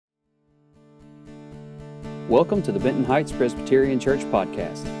Welcome to the Benton Heights Presbyterian Church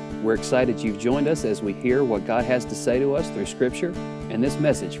podcast. We're excited you've joined us as we hear what God has to say to us through Scripture and this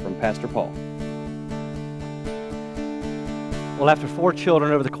message from Pastor Paul. Well, after 4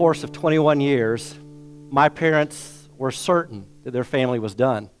 children over the course of 21 years, my parents were certain that their family was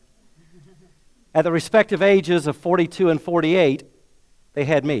done. At the respective ages of 42 and 48, they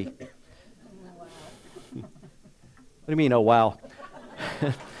had me. Wow. What do you mean, oh wow?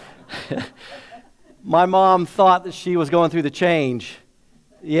 My mom thought that she was going through the change.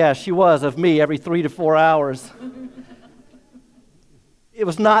 Yeah, she was, of me every 3 to 4 hours. It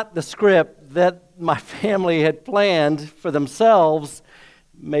was not the script that my family had planned for themselves.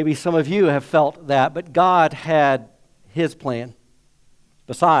 Maybe some of you have felt that, but God had His plan.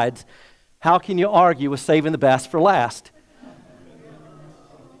 Besides, how can you argue with saving the best for last?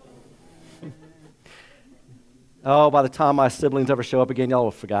 Oh, by the time my siblings ever show up again, y'all will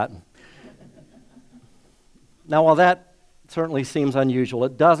have forgotten. Now, while that certainly seems unusual,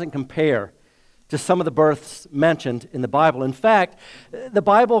 it doesn't compare to some of the births mentioned in the Bible. In fact, the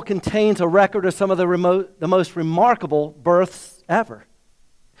Bible contains a record of some of the most remarkable births ever.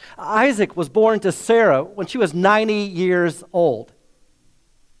 Isaac was born to Sarah when she was 90 years old.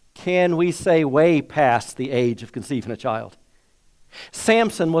 Can we say way past the age of conceiving a child?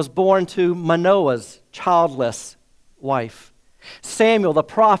 Samson was born to Manoah's childless wife. Samuel, the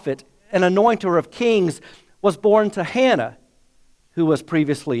prophet and anointer of kings, was born to Hannah, who was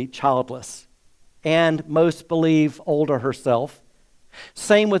previously childless, and most believe older herself.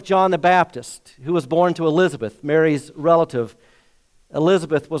 Same with John the Baptist, who was born to Elizabeth, Mary's relative.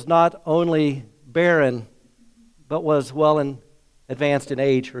 Elizabeth was not only barren, but was well advanced in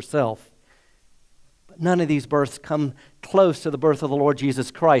age herself. But none of these births come close to the birth of the Lord Jesus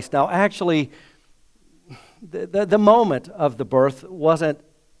Christ. Now, actually, the moment of the birth wasn't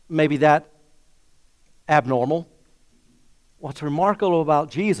maybe that abnormal. What's remarkable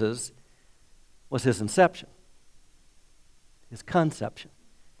about Jesus was His inception, His conception.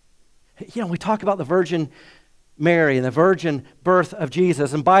 You know, we talk about the Virgin Mary and the virgin birth of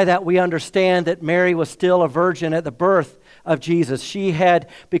Jesus, and by that we understand that Mary was still a virgin at the birth of Jesus. She had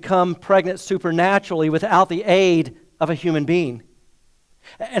become pregnant supernaturally without the aid of a human being.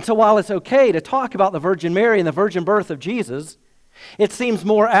 And so while it's okay to talk about the Virgin Mary and the virgin birth of Jesus, it seems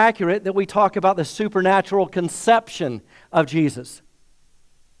more accurate that we talk about the supernatural conception of Jesus.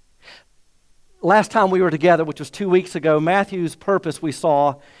 Last time we were together, which was 2 weeks ago, Matthew's purpose, we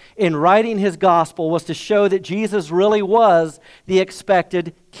saw, in writing his gospel was to show that Jesus really was the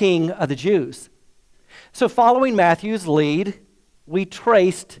expected King of the Jews. So following Matthew's lead, we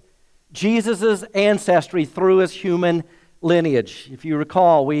traced Jesus' ancestry through his human lineage. If you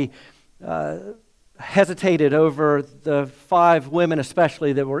recall, we hesitated over the 5 women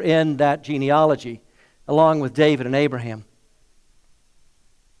especially that were in that genealogy, along with David and Abraham.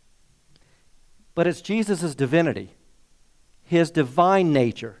 But it's Jesus' divinity, His divine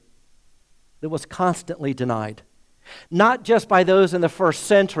nature, that was constantly denied. Not just by those in the first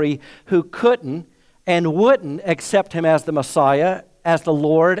century who couldn't and wouldn't accept Him as the Messiah, as the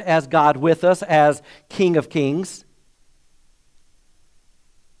Lord, as God with us, as King of Kings.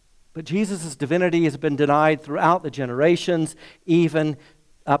 But Jesus' divinity has been denied throughout the generations, even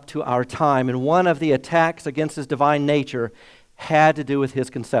up to our time. And one of the attacks against His divine nature had to do with His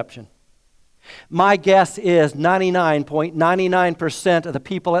conception. My guess is 99.99% of the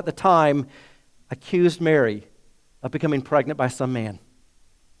people at the time accused Mary of becoming pregnant by some man.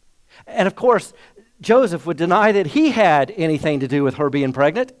 And of course, Joseph would deny that he had anything to do with her being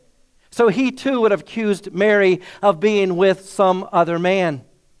pregnant. So he too would have accused Mary of being with some other man.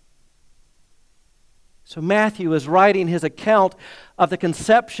 So Matthew is writing his account of the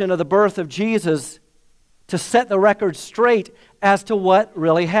conception of the birth of Jesus to set the record straight as to what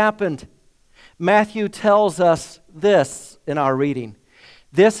really happened. Matthew tells us this in our reading.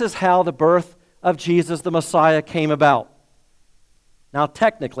 This is how the birth of Jesus the Messiah came about. Now,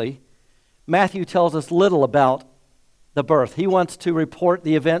 technically, Matthew tells us little about the birth. He wants to report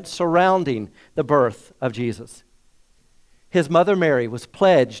the events surrounding the birth of Jesus. His mother Mary was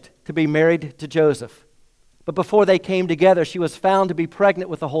pledged to be married to Joseph. But before they came together, she was found to be pregnant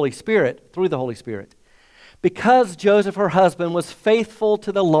with the Holy Spirit, through the Holy Spirit. Because Joseph, her husband, was faithful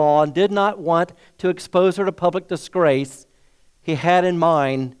to the law and did not want to expose her to public disgrace, he had in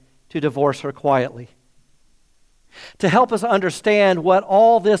mind to divorce her quietly. To help us understand what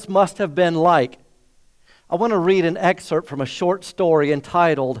all this must have been like, I want to read an excerpt from a short story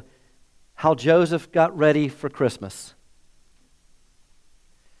entitled, How Joseph Got Ready for Christmas.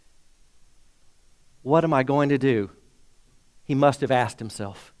 What am I going to do? He must have asked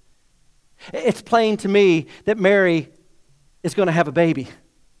himself. It's plain to me that Mary is going to have a baby.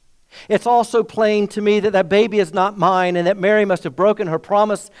 It's also plain to me that that baby is not mine and that Mary must have broken her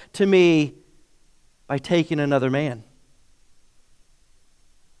promise to me by taking another man.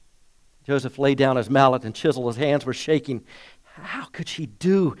 Joseph laid down his mallet and chisel. His hands were shaking. How could she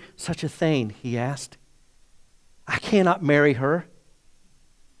do such a thing, he asked. I cannot marry her.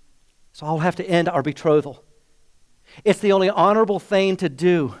 So I'll have to end our betrothal. It's the only honorable thing to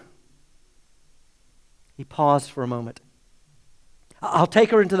do. He paused for a moment. I'll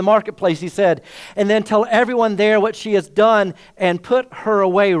take her into the marketplace, he said, and then tell everyone there what she has done and put her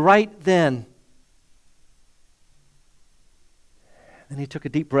away right then. Then he took a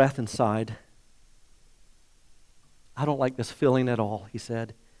deep breath and sighed. I don't like this feeling at all, he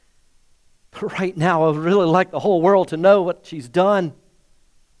said. But right now, I would really like the whole world to know what she's done.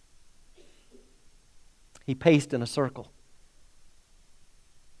 He paced in a circle.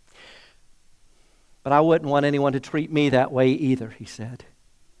 But I wouldn't want anyone to treat me that way either, he said.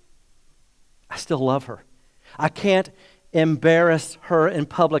 I still love her. I can't embarrass her in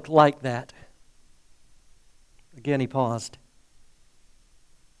public like that. Again, he paused.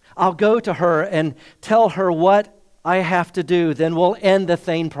 I'll go to her and tell her what I have to do. Then we'll end the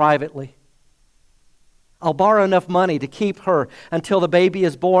thing privately. I'll borrow enough money to keep her until the baby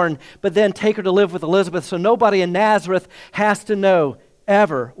is born, but then take her to live with Elizabeth so nobody in Nazareth has to know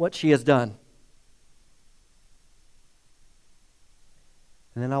ever what she has done.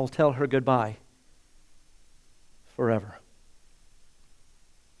 And then I will tell her goodbye forever.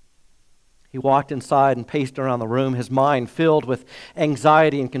 He walked inside and paced around the room, his mind filled with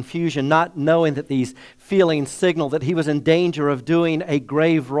anxiety and confusion, not knowing that these feelings signaled that he was in danger of doing a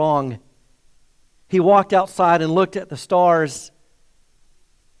grave wrong. He walked outside and looked at the stars.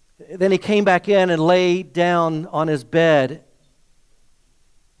 Then he came back in and lay down on his bed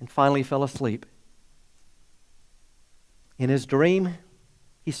and finally fell asleep. In his dream,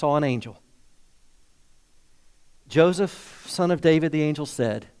 he saw an angel. Joseph, son of David, the angel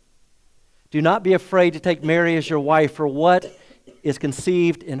said, do not be afraid to take Mary as your wife, for what is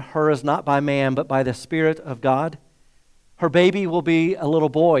conceived in her is not by man, but by the Spirit of God. Her baby will be a little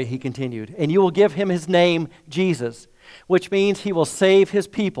boy, he continued, and you will give him his name, Jesus, which means he will save his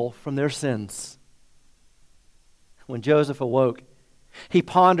people from their sins. When Joseph awoke, he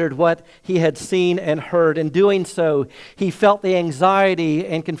pondered what he had seen and heard. In doing so, he felt the anxiety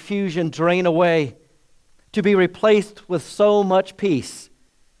and confusion drain away, to be replaced with so much peace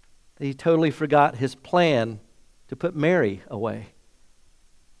that he totally forgot his plan to put Mary away,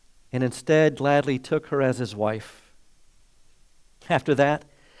 and instead gladly took her as his wife. After that,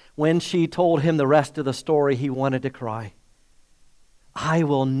 when she told him the rest of the story, he wanted to cry. I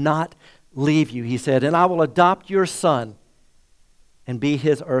will not leave you, he said, and I will adopt your son and be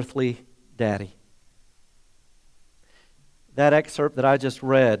his earthly daddy. That excerpt that I just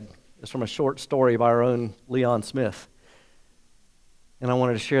read is from a short story by our own Leon Smith. And I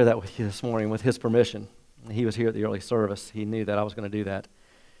wanted to share that with you this morning with his permission. He was here at the early service. He knew that I was going to do that.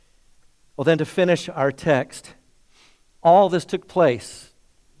 Well, then to finish our text, all this took place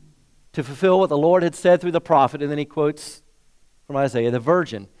to fulfill what the Lord had said through the prophet. And then he quotes from Isaiah, the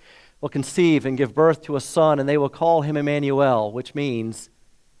virgin will conceive and give birth to a son, and they will call him Emmanuel, which means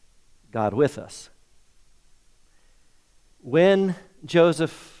God with us. When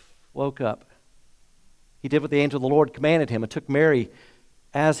Joseph woke up, he did what the angel of the Lord commanded him and took Mary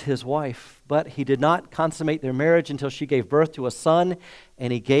as his wife, but he did not consummate their marriage until she gave birth to a son,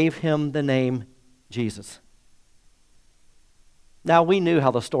 and he gave him the name Jesus. Now, we knew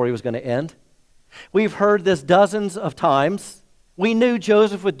how the story was going to end. We've heard this dozens of times. We knew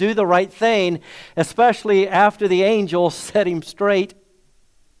Joseph would do the right thing, especially after the angel set him straight.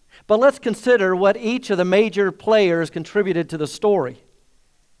 But let's consider what each of the major players contributed to the story.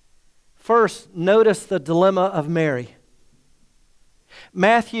 First, notice the dilemma of Mary.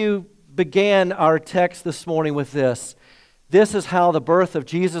 Matthew began our text this morning with this. This is how the birth of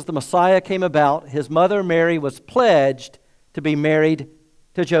Jesus the Messiah came about. His mother Mary was pledged to be married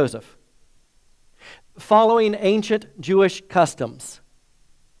to Joseph. Following ancient Jewish customs,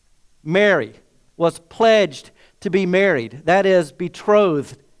 Mary was pledged to be married, that is,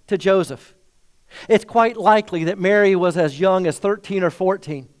 betrothed to Joseph. It's quite likely that Mary was as young as 13 or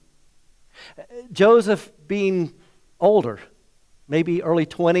 14. Joseph being older, maybe early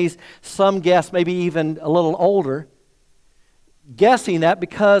 20s, some guess maybe even a little older, guessing that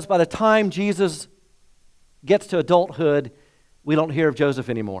because by the time Jesus gets to adulthood, we don't hear of Joseph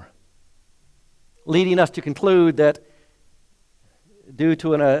anymore, leading us to conclude that due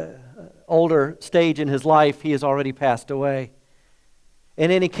to an older stage in his life, he has already passed away. In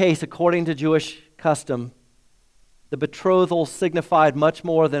any case, according to Jewish custom, the betrothal signified much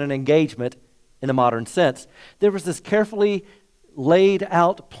more than an engagement in the modern sense. There was this carefully laid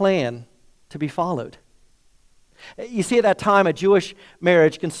out plan to be followed. You see, at that time, a Jewish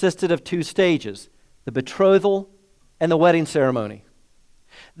marriage consisted of two stages, the betrothal and the wedding ceremony.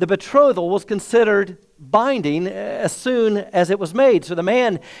 The betrothal was considered binding as soon as it was made. So the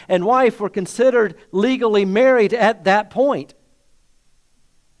man and wife were considered legally married at that point.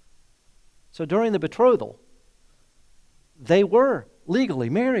 So during the betrothal, they were legally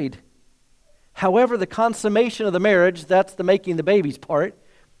married. However, the consummation of the marriage, that's the making the babies part,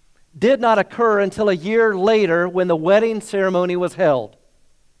 did not occur until a year later when the wedding ceremony was held.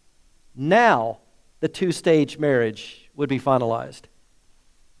 Now, the two-stage marriage would be finalized.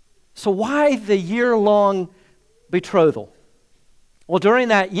 So why the year-long betrothal? Well, during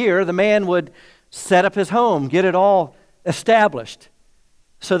that year, the man would set up his home, get it all established,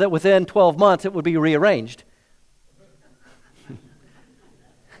 so that within 12 months it would be rearranged.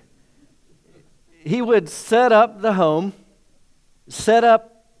 He would set up the home, set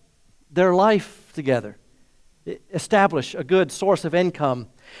up their life together, establish a good source of income,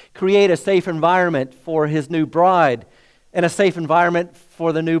 create a safe environment for his new bride, and a safe environment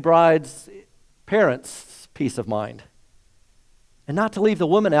for the new bride's parents' peace of mind. And not to leave the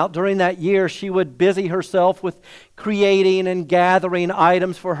woman out, during that year she would busy herself with creating and gathering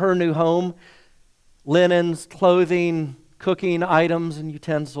items for her new home, linens, clothing, cooking items, and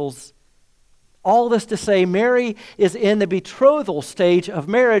utensils. All this to say, Mary is in the betrothal stage of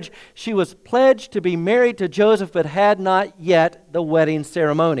marriage. She was pledged to be married to Joseph, but had not yet the wedding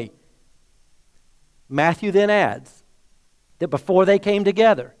ceremony. Matthew then adds that before they came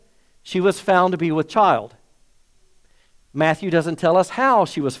together, she was found to be with child. Matthew doesn't tell us how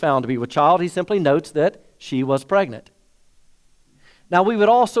she was found to be with child. He simply notes that she was pregnant. Now, we would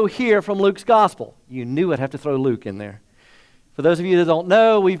also hear from Luke's gospel. You knew I'd have to throw Luke in there. For those of you that don't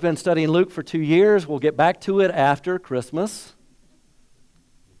know, we've been studying Luke for 2 years. We'll get back to it after Christmas.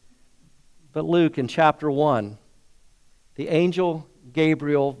 But Luke, in chapter 1, the angel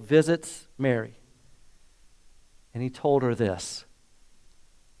Gabriel visits Mary. And he told her this: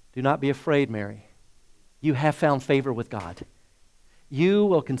 "Do not be afraid, Mary. You have found favor with God. You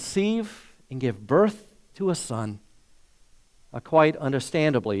will conceive and give birth to a son." Quite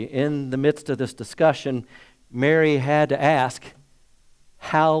understandably, in the midst of this discussion, Mary had to ask,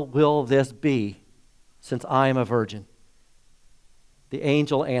 "How will this be, since I am a virgin?" The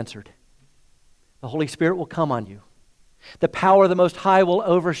angel answered, "The Holy Spirit will come on you. The power of the Most High will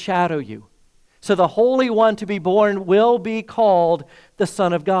overshadow you. So the Holy One to be born will be called the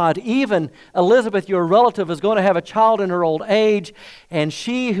Son of God. Even Elizabeth, your relative, is going to have a child in her old age, and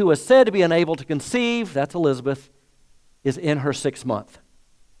she who is said to be unable to conceive," that's Elizabeth, "is in her 6th month.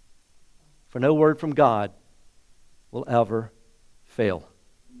 For no word from God will ever fail."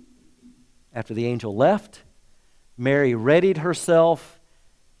 After the angel left, Mary readied herself,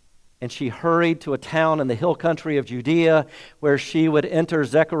 and she hurried to a town in the hill country of Judea where she would enter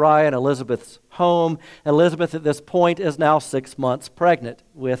Zechariah and Elizabeth's home. Elizabeth at this point is now 6 months pregnant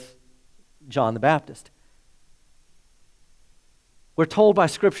with John the Baptist. We're told by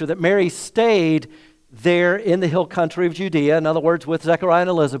Scripture that Mary stayed there in the hill country of Judea, in other words, with Zechariah and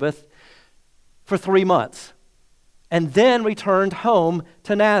Elizabeth, for 3 months, and then returned home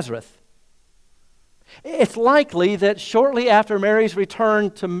to Nazareth. It's likely that shortly after Mary's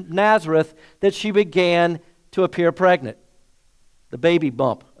return to Nazareth that she began to appear pregnant. The baby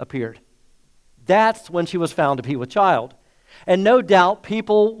bump appeared. That's when she was found to be with child. And no doubt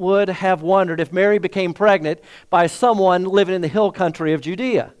people would have wondered if Mary became pregnant by someone living in the hill country of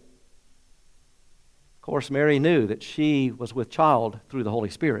Judea. Of course, Mary knew that she was with child through the Holy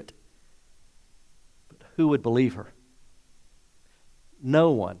Spirit. But who would believe her?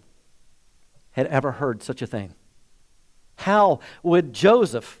 No one had ever heard such a thing. How would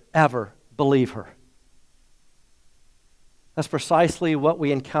Joseph ever believe her? That's precisely what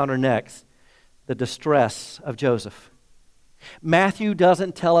we encounter next, the distress of Joseph. Matthew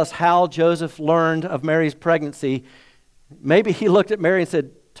doesn't tell us how Joseph learned of Mary's pregnancy. Maybe he looked at Mary and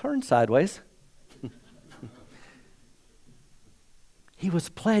said, "Turn sideways." He was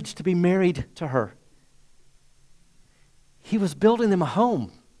pledged to be married to her. He was building them a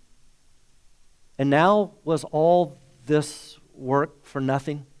home. And now, was all this work for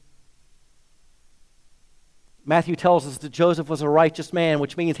nothing? Matthew tells us that Joseph was a righteous man,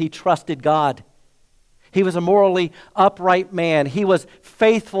 which means he trusted God. He was a morally upright man. He was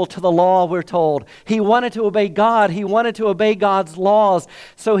faithful to the law, we're told. He wanted to obey God. He wanted to obey God's laws.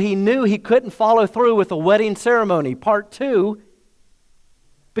 So he knew he couldn't follow through with the wedding ceremony. Part 2,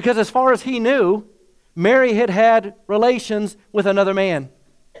 Because as far as he knew, Mary had had relations with another man.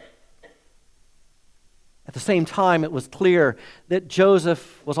 At the same time, it was clear that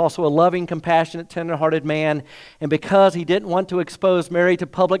Joseph was also a loving, compassionate, tender-hearted man, and because he didn't want to expose Mary to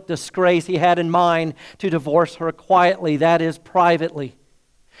public disgrace, he had in mind to divorce her quietly, that is, privately.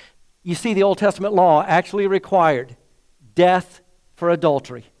 You see, the Old Testament law actually required death for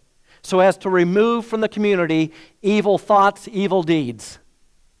adultery, so as to remove from the community evil thoughts, evil deeds.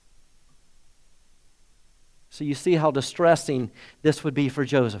 So you see how distressing this would be for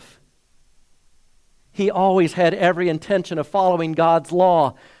Joseph. He always had every intention of following God's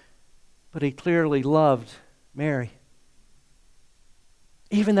law, but he clearly loved Mary.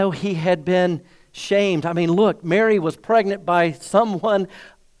 Even though he had been shamed. I mean, look, Mary was pregnant by someone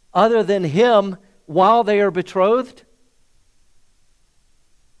other than him while they are betrothed.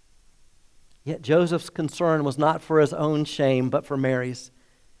 Yet Joseph's concern was not for his own shame, but for Mary's.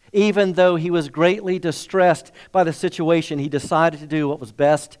 Even though he was greatly distressed by the situation, he decided to do what was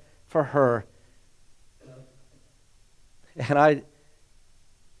best for her. And I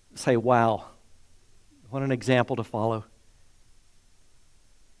say, wow, what an example to follow.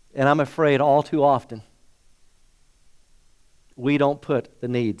 And I'm afraid all too often, we don't put the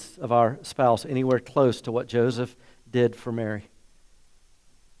needs of our spouse anywhere close to what Joseph did for Mary.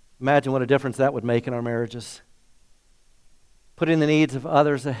 Imagine what a difference that would make in our marriages. Putting the needs of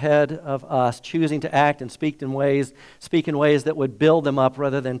others ahead of us, choosing to act and speak in ways that would build them up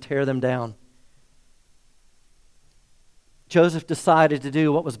rather than tear them down. Joseph decided to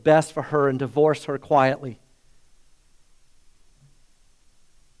do what was best for her and divorce her quietly.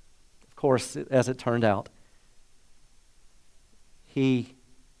 Of course, as it turned out, he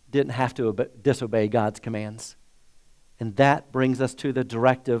didn't have to disobey God's commands. And that brings us to the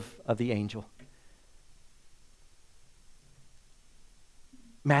directive of the angel.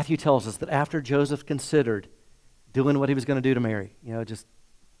 Matthew tells us that after Joseph considered doing what he was going to do to Mary, just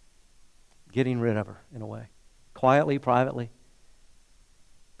getting rid of her in a way, quietly, privately,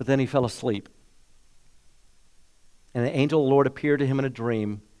 but then he fell asleep. And the angel of the Lord appeared to him in a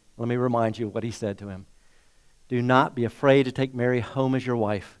dream. Let me remind you what he said to him. Do not be afraid to take Mary home as your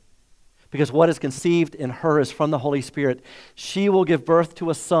wife, because what is conceived in her is from the Holy Spirit. She will give birth to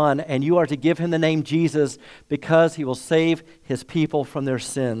a son, and you are to give him the name Jesus, because he will save his people from their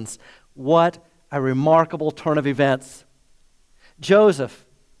sins. What a remarkable turn of events. Joseph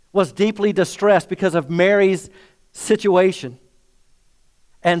was deeply distressed because of Mary's situation.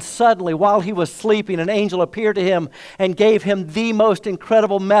 And suddenly, while he was sleeping, an angel appeared to him and gave him the most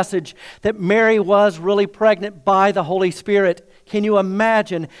incredible message that Mary was really pregnant by the Holy Spirit. Can you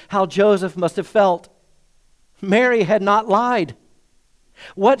imagine how Joseph must have felt? Mary had not lied.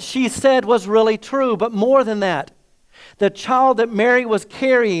 What she said was really true, but more than that, the child that Mary was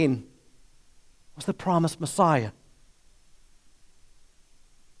carrying was the promised Messiah.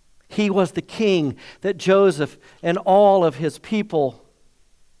 He was the king that Joseph and all of his people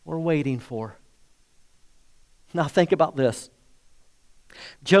were waiting for. Now think about this.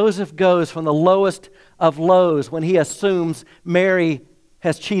 Joseph goes from the lowest of lows when he assumes Mary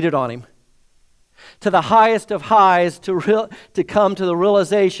has cheated on him to the highest of highs to come to the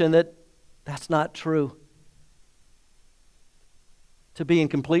realization that that's not true. To being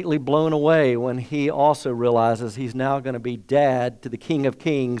completely blown away when he also realizes he's now going to be dad to the King of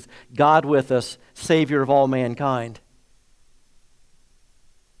Kings, God with us, Savior of all mankind.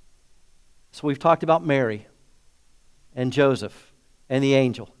 So we've talked about Mary and Joseph and the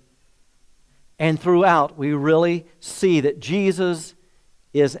angel. And throughout, we really see that Jesus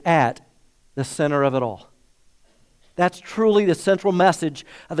is at the center of it all. That's truly the central message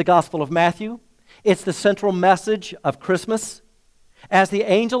of the Gospel of Matthew. It's the central message of Christmas. As the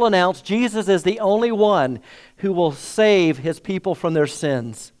angel announced, Jesus is the only one who will save his people from their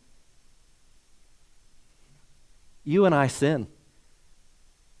sins. You and I sin.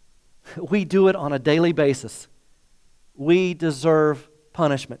 We do it on a daily basis. We deserve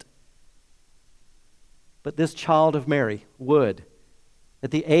punishment. But this child of Mary would, at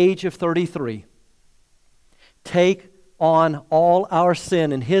the age of 33, take on all our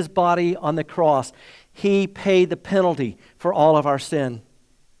sin in his body on the cross. He paid the penalty for all of our sin.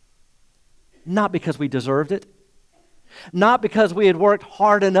 Not because we deserved it. Not because we had worked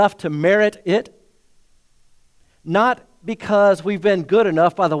hard enough to merit it. Not because we've been good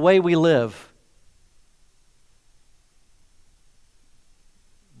enough by the way we live.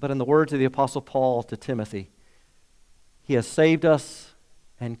 But in the words of the Apostle Paul to Timothy, he has saved us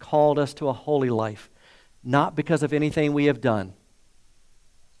and called us to a holy life, not because of anything we have done,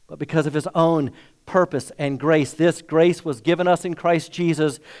 but because of his own purpose and grace. This grace was given us in Christ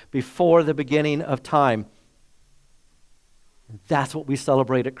Jesus before the beginning of time. That's what we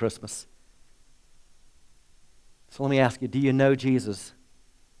celebrate at Christmas. So let me ask you, do you know Jesus?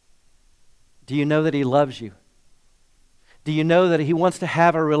 Do you know that He loves you? Do you know that He wants to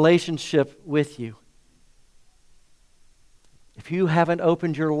have a relationship with you? If you haven't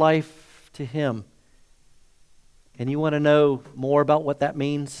opened your life to Him, and you want to know more about what that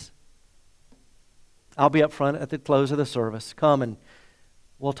means, I'll be up front at the close of the service. Come and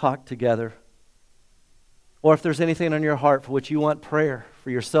we'll talk together. Or if there's anything on your heart for which you want prayer for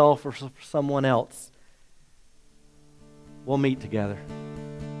yourself or for someone else, we'll meet together.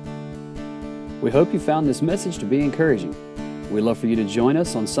 We hope you found this message to be encouraging. We'd love for you to join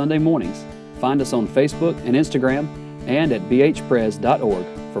us on Sunday mornings. Find us on Facebook and Instagram and at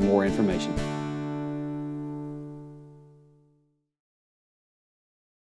bhpres.org for more information.